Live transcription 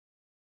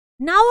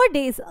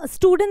Nowadays,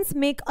 students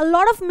make a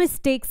lot of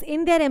mistakes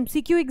in their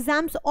MCQ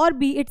exams or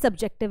be it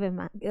subjective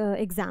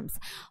exams.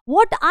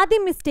 What are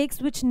the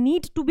mistakes which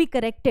need to be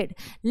corrected?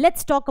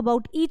 Let's talk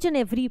about each and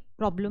every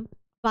problem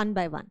one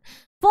by one.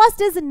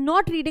 First is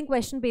not reading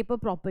question paper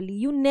properly.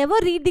 You never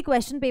read the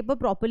question paper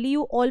properly.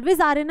 You always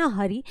are in a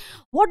hurry.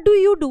 What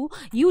do?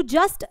 You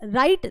just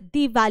write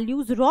the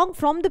values wrong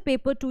from the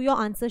paper to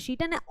your answer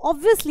sheet, and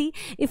obviously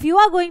if you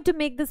are going to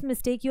make this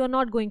mistake, you are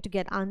not going to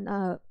get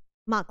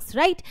marks,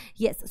 right?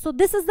 Yes. So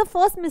this is the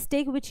first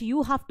mistake which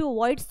you have to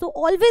avoid. So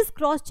always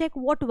cross check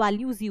what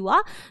values you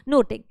are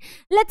noting.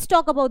 Let's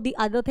talk about the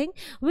other thing,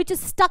 which is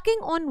stucking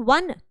on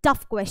one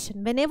tough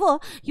question. Whenever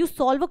you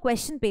solve a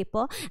question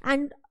paper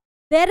and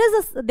there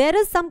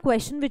is some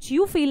question which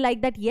you feel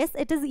like that yes,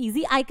 it is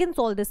easy, I can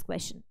solve this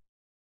question,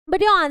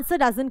 but your answer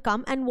doesn't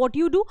come, and what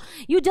you do,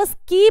 you just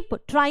keep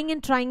trying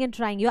and trying and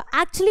trying. You're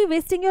actually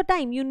wasting your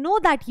time. You know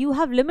that you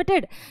have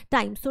limited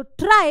time, so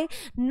try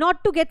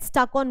not to get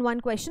stuck on one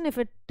question. If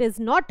it is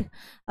not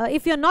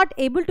if you're not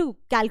able to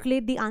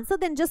calculate the answer,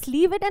 then just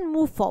leave it and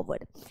move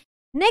forward.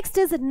 Next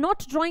is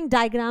not drawing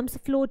diagrams,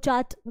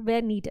 flowchart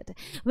where needed.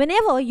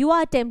 Whenever you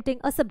are attempting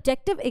a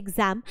subjective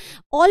exam,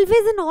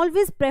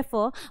 always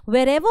prefer,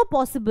 wherever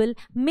possible,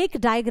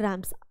 make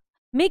diagrams.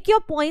 Make your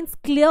points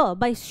clear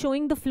by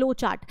showing the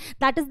flowchart.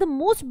 That is the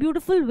most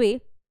beautiful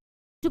way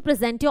to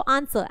present your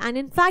answer, and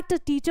in fact a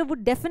teacher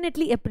would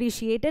definitely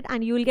appreciate it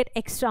and you will get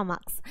extra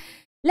marks.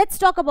 Let's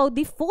talk about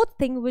the fourth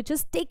thing, which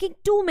is taking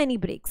too many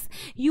breaks.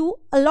 You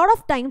a lot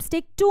of times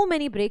take too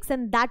many breaks,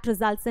 and that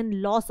results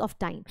in loss of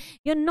time.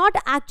 You're not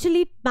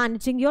actually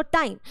managing your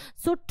time.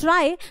 So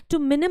try to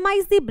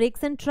minimize the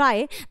breaks and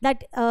try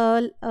that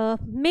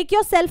make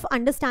yourself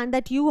understand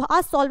that you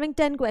are solving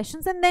 10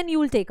 questions and then you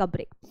will take a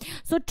break.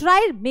 So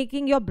try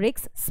making your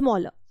breaks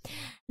smaller.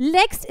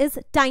 Next is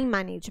time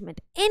management.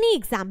 Any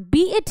exam,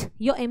 be it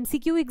your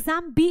MCQ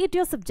exam, be it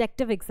your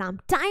subjective exam,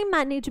 time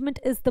management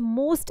is the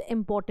most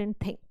important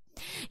thing.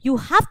 You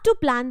have to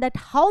plan that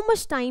how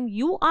much time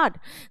you are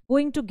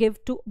going to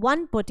give to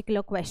one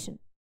particular question.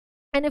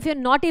 And if you're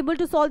not able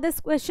to solve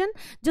this question,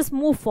 just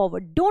move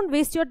forward. Don't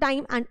waste your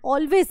time, and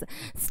always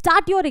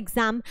start your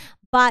exam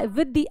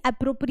with the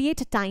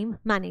appropriate time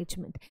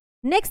management.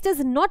 Next is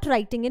not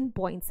writing in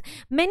points.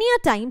 Many a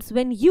times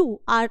when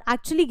you are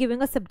actually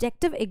giving a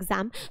subjective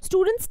exam,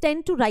 students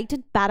tend to write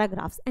in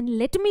paragraphs, and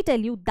let me tell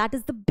you, that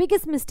is the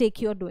biggest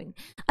mistake you are doing.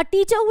 A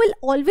teacher will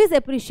always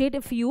appreciate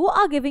if you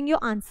are giving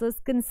your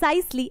answers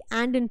concisely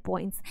and in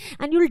points,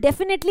 and you will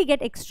definitely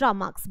get extra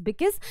marks,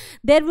 because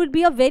there will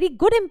be a very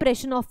good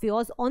impression of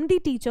yours on the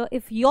teacher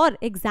if your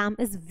exam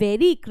is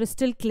very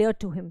crystal clear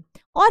to him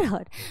or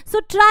her.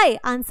 So try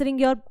answering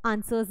your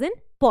answers in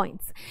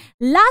points.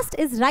 Last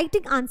is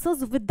writing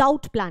answers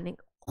without planning.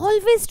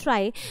 Always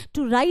try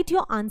to write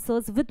your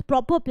answers with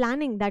proper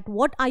planning, that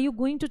what are you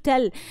going to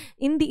tell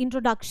in the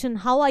introduction,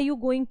 how are you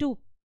going to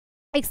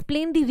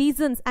explain the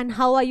reasons, and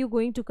how are you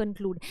going to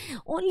conclude.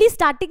 Only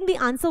starting the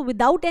answer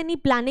without any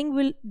planning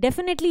will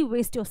definitely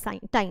waste your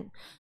time.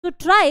 So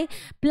try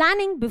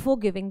planning before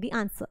giving the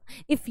answer.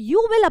 If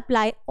you will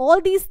apply all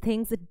these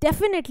things,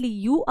 definitely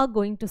you are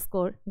going to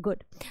score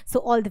good. So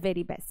all the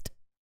very best.